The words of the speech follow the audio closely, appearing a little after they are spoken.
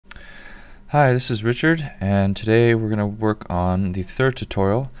Hi, this is Richard, and today we're going to work on the third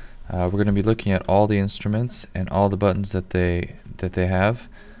tutorial. We're going to be looking at all the instruments and all the buttons that they have.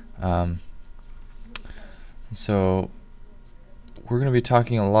 So we're going to be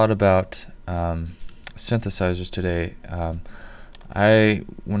talking a lot about synthesizers today.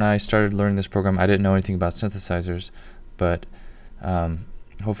 When I started learning this program, I didn't know anything about synthesizers, but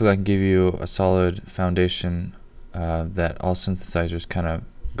hopefully I can give you a solid foundation that all synthesizers kind of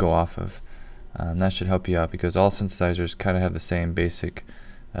go off of. That should help you out because all synthesizers kind of have the same basic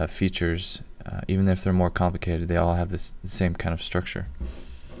features. Even if they're more complicated, they all have the same kind of structure.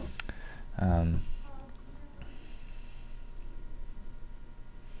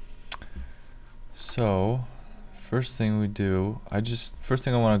 So first thing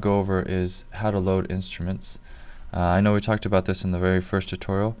I want to go over is how to load instruments. I know we talked about this in the very first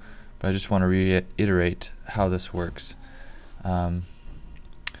tutorial, but I just want to reiterate how this works.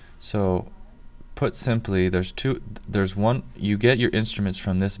 So put simply, you get your instruments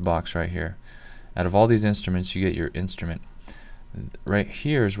from this box right here. Out of all these instruments, you get your instrument. Right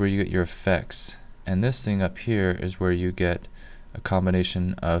here is where you get your effects, and this thing up here is where you get a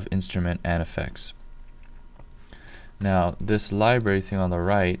combination of instrument and effects. Now this library thing on the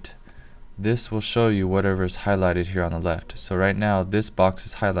right, this will show you whatever is highlighted here on the left. So right now this box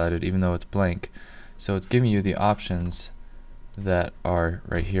is highlighted even though it's blank, so it's giving you the options that are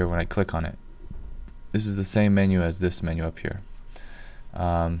right here when I click on it. This is the same menu as this menu up here.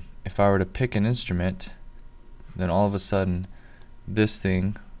 If I were to pick an instrument, then all of a sudden this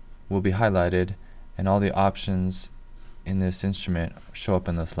thing will be highlighted and all the options in this instrument show up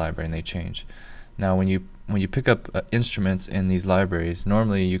in this library and they change. Now when you pick up instruments in these libraries,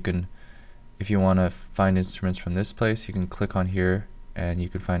 normally you can, if you want to find instruments from this place, you can click on here and you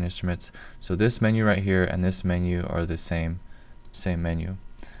can find instruments. So this menu right here and this menu are the same menu.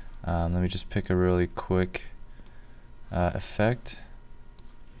 Let me just pick a really quick effect.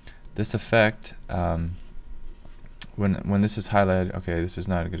 This effect, when this is highlighted, okay, this is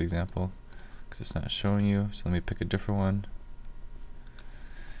not a good example because it's not showing you, so let me pick a different one.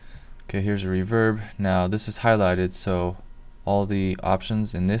 Okay, here's a reverb. Now this is highlighted, so all the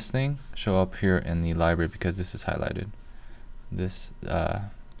options in this thing show up here in the library because this is highlighted. This the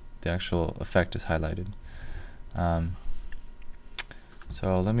actual effect is highlighted.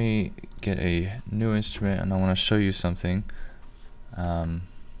 So let me get a new instrument and I want to show you something.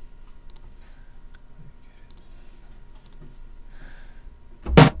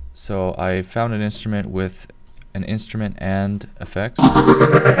 So I found an instrument with an instrument and effects.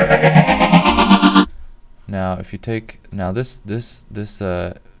 Now if you take, this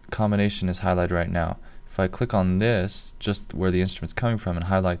combination is highlighted right now. If I click on this, just where the instrument's coming from, and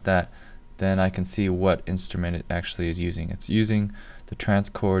highlight that, then I can see what instrument it actually is using. It's using the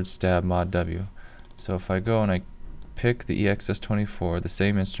Transchord Stab Mod W. So if I go and I pick the EXS24, the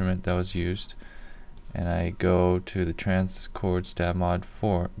same instrument that was used, and I go to the Transchord Stab Mod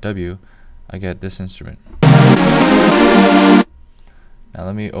W, I get this instrument. Now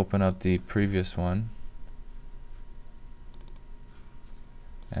let me open up the previous one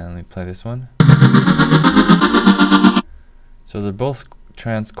and let me play this one. So they're both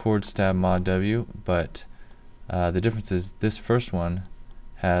Transchord Stab Mod W, but the difference is this first one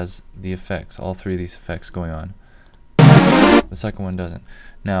has the effects, all three of these effects going on. The second one doesn't.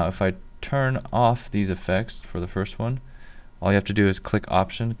 Now if I turn off these effects for the first one, all you have to do is click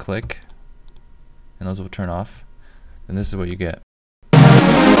Option, click, and those will turn off. And this is what you get.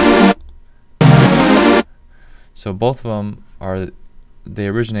 So both of them they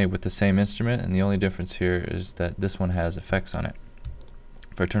originate with the same instrument, and the only difference here is that this one has effects on it.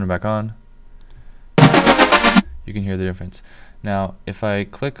 If I turn it back on, you can hear the difference. Now if I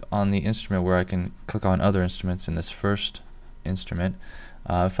click on the instrument where I can click on other instruments in this first instrument,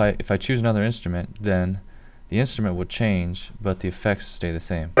 if I choose another instrument, then the instrument will change but the effects stay the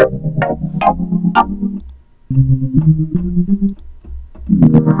same.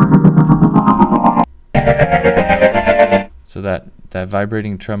 So that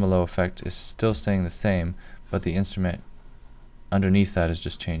vibrating tremolo effect is still staying the same, but the instrument underneath that is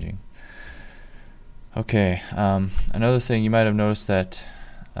just changing. Okay, another thing you might have noticed that,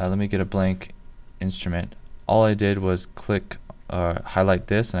 let me get a blank instrument. All I did was click highlight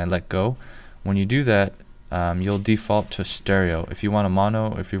this and I let go. When you do that, you'll default to stereo. If you want a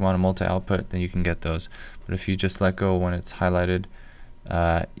mono, if you want a multi-output, then you can get those. But if you just let go when it's highlighted,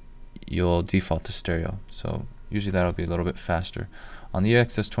 you'll default to stereo. So usually that'll be a little bit faster. On the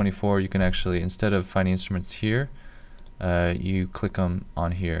EXS24, you can actually, instead of finding instruments here, you click them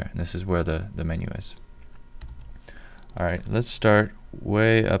on here, and this is where the menu is. Alright, let's start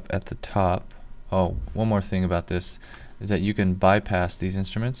way up at the top. Oh, one more thing about this is that you can bypass these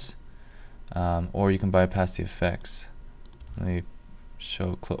instruments, or you can bypass the effects. Let me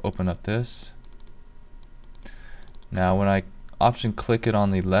open up this. Now when I option click it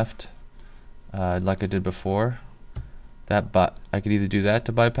on the left, like I did before, I could either do that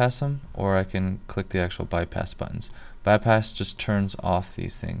to bypass them, or I can click the actual bypass buttons. Bypass just turns off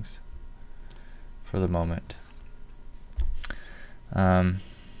these things for the moment. And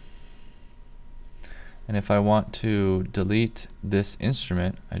if I want to delete this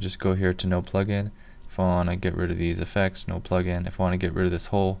instrument, I just go here to no plugin. If I want to get rid of these effects, no plugin. If I want to get rid of this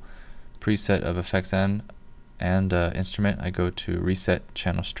whole preset of effects and instrument, I go to reset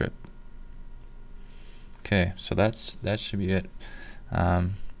channel strip. Okay, so that should be it.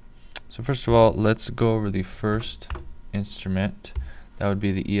 So first of all, let's go over the first instrument. That would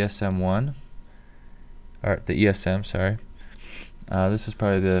be the ESM1, or the ESM, sorry. This is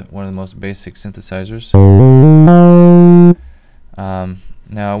probably one of the most basic synthesizers.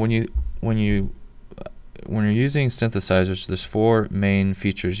 Now, when you're using synthesizers, there's four main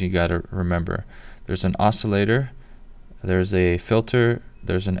features you got to remember. There's an oscillator, there's a filter,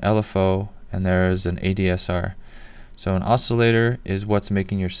 there's an LFO, and there's an ADSR. So an oscillator is what's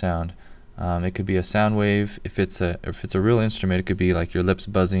making your sound. It could be a sound wave. If it's a real instrument, it could be like your lips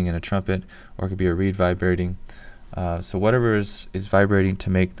buzzing in a trumpet, or it could be a reed vibrating. So whatever is vibrating to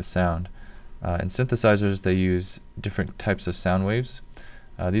make the sound. In synthesizers, they use different types of sound waves.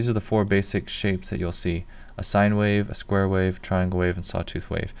 These are the four basic shapes that you'll see: a sine wave, a square wave, triangle wave, and sawtooth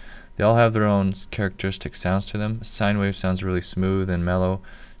wave. They all have their own characteristic sounds to them. Sine wave sounds really smooth and mellow.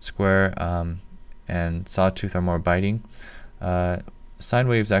 Square and sawtooth are more biting. Sine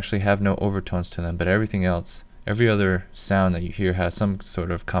waves actually have no overtones to them, but everything else, every other sound that you hear has some sort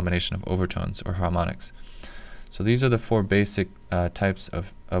of combination of overtones or harmonics. So these are the four basic types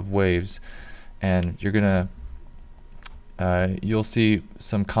of waves, and you'll see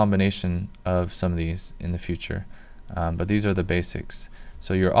some combination of some of these in the future, but these are the basics.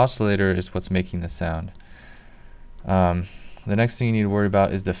 So your oscillator is what's making the sound. The next thing you need to worry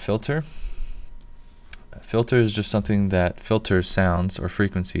about is the filter. A filter is just something that filters sounds or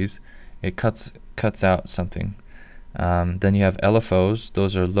frequencies. It cuts out something. Then you have LFOs.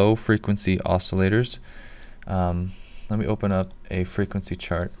 Those are low frequency oscillators. Let me open up a frequency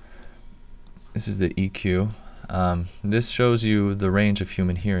chart. This is the EQ. This shows you the range of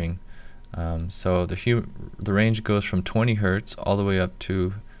human hearing. So the range goes from 20 hertz all the way up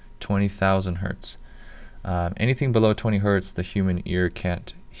to 20,000 hertz. Anything below 20 hertz, the human ear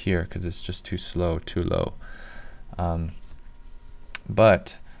can't hear because it's just too slow, too low.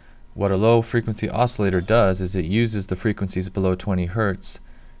 But what a low frequency oscillator does is it uses the frequencies below 20 hertz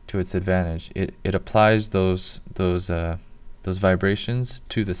to its advantage. It applies those vibrations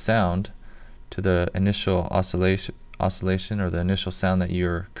to the sound, to the initial oscillation or the initial sound that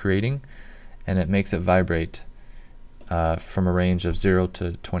you're creating, and it makes it vibrate from a range of 0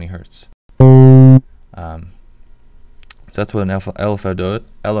 to 20 hertz. So that's what an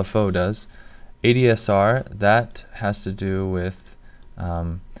LFO does. ADSR, that has to do with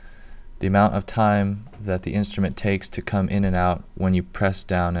the amount of time that the instrument takes to come in and out when you press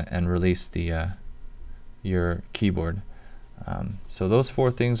down and release your keyboard. So those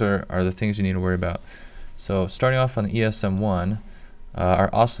four things are the things you need to worry about. So starting off on the ESM1, our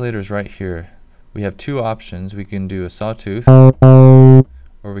oscillator is right here. We have two options. We can do a sawtooth, or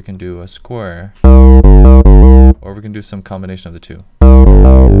we can do a square, or we can do some combination of the two.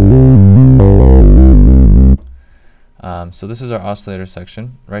 So this is our oscillator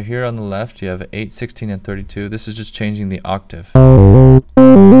section. Right here on the left you have 8, 16, and 32. This is just changing the octave.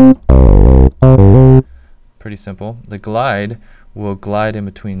 Pretty simple. The glide will glide in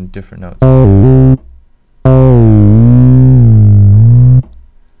between different notes.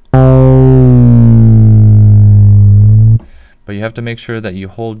 But you have to make sure that you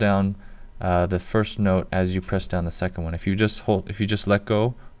hold down the first note as you press down the second one. If you just let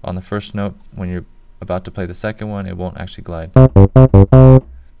go on the first note when you're about to play the second one, it won't actually glide.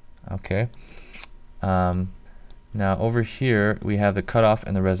 Okay. Now over here we have the cutoff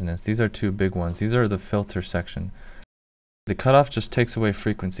and the resonance. These are two big ones. These are the filter section. The cutoff just takes away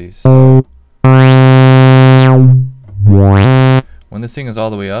frequencies. When this thing is all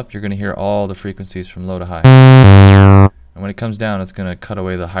the way up, you're going to hear all the frequencies from low to high. And when it comes down, it's going to cut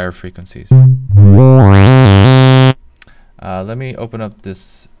away the higher frequencies. Let me open up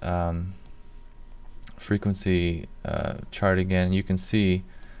this frequency chart again. You can see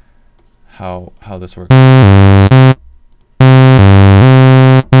how this works.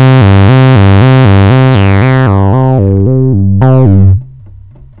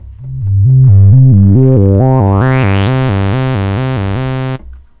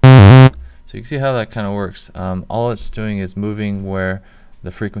 see how that kind of works. All it's doing is moving where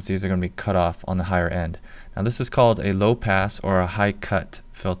the frequencies are going to be cut off on the higher end. Now this is called a low pass or a high cut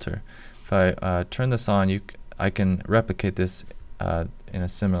filter. If I turn this on, I can replicate this in a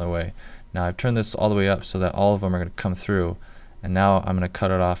similar way. Now I've turned this all the way up so that all of them are going to come through, and now I'm going to cut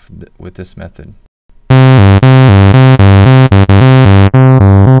it off with this method.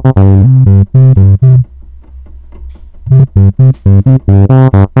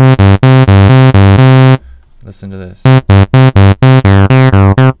 Listen to this.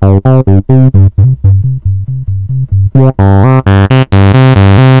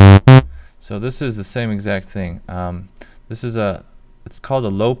 So this is the same exact thing. It's called a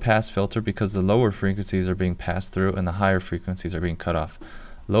low pass filter because the lower frequencies are being passed through and the higher frequencies are being cut off.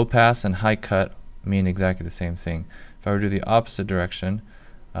 Low pass and high cut mean exactly the same thing. If I were to do the opposite direction,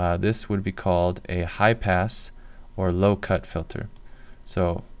 this would be called a high pass or low cut filter.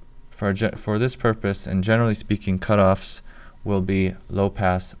 So for this purpose, and generally speaking, cutoffs will be low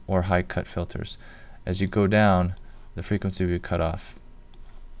pass or high cut filters. As you go down, the frequency will be cut off.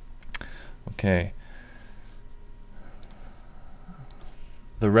 Okay.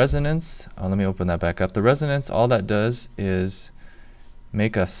 The resonance, let me open that back up. The resonance, all that does is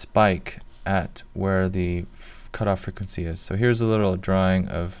make a spike at where the cutoff frequency is. So here's a little drawing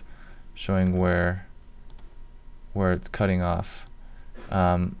of showing where it's cutting off.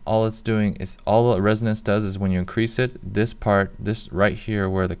 All it's doing is, all the resonance does is when you increase it, this part, this right here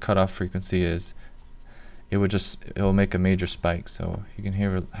where the cutoff frequency is, it will make a major spike. So you can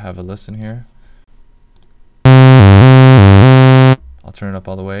have a listen here. I'll turn it up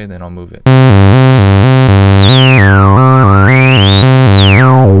all the way, then I'll move it.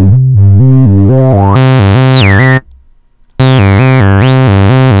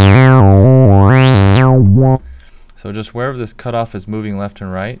 So just wherever this cutoff is moving left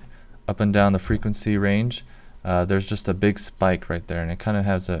and right, up and down the frequency range, there's just a big spike right there, and it kind of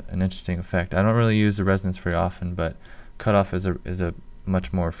has an interesting effect. I don't really use the resonance very often, but cutoff is a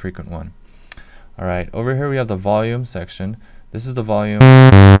much more frequent one. Alright, over here we have the volume section. This is the volume.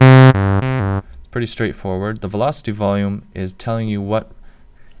 It's pretty straightforward. The velocity volume is telling you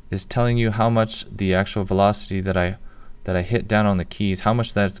how much the actual velocity that I hit down on the keys, how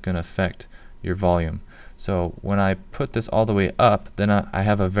much that's going to affect your volume. So when I put this all the way up, then I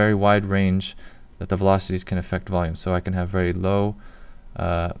have a very wide range that the velocities can affect volume. So I can have very low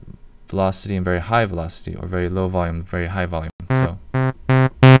velocity and very high velocity, or very low volume, very high volume. So,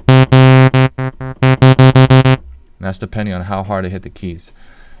 and that's depending on how hard I hit the keys.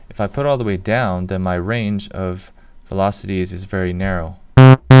 If I put it all the way down, then my range of velocities is very narrow.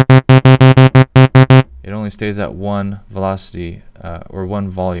 It only stays at one velocity or one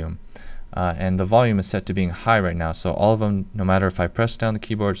volume. And the volume is set to being high right now, so all of them, no matter if I press down the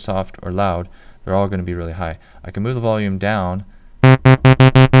keyboard soft or loud, they're all going to be really high. I can move the volume down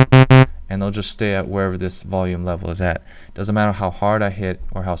and they'll just stay at wherever this volume level is at. Doesn't matter how hard I hit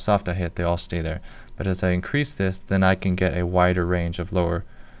or how soft I hit, they all stay there. But as I increase this, then I can get a wider range of lower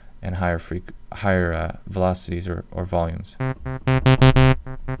and higher velocities or volumes.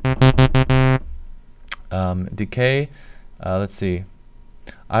 Decay, let's see.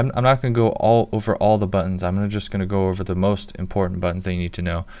 I'm not going to go over all the buttons. I'm just going to go over the most important buttons that you need to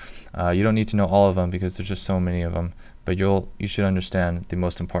know. You don't need to know all of them because there's just so many of them, but you should understand the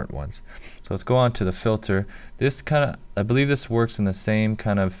most important ones. So let's go on to the filter. I believe this works in the same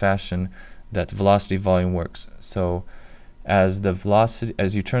kind of fashion that velocity volume works. So as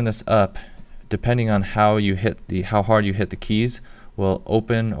you turn this up, depending on how hard you hit the keys, will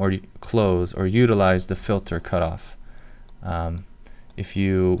open or close or utilize the filter cutoff. If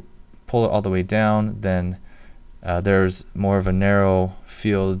you pull it all the way down, then there's more of a narrow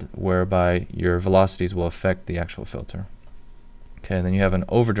field whereby your velocities will affect the actual filter. Okay, and then you have an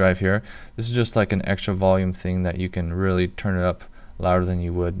overdrive here. This is just like an extra volume thing that you can really turn it up louder than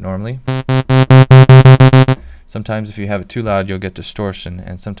you would normally. Sometimes if you have it too loud, you'll get distortion,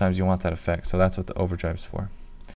 and sometimes you want that effect, so that's what the overdrive is for.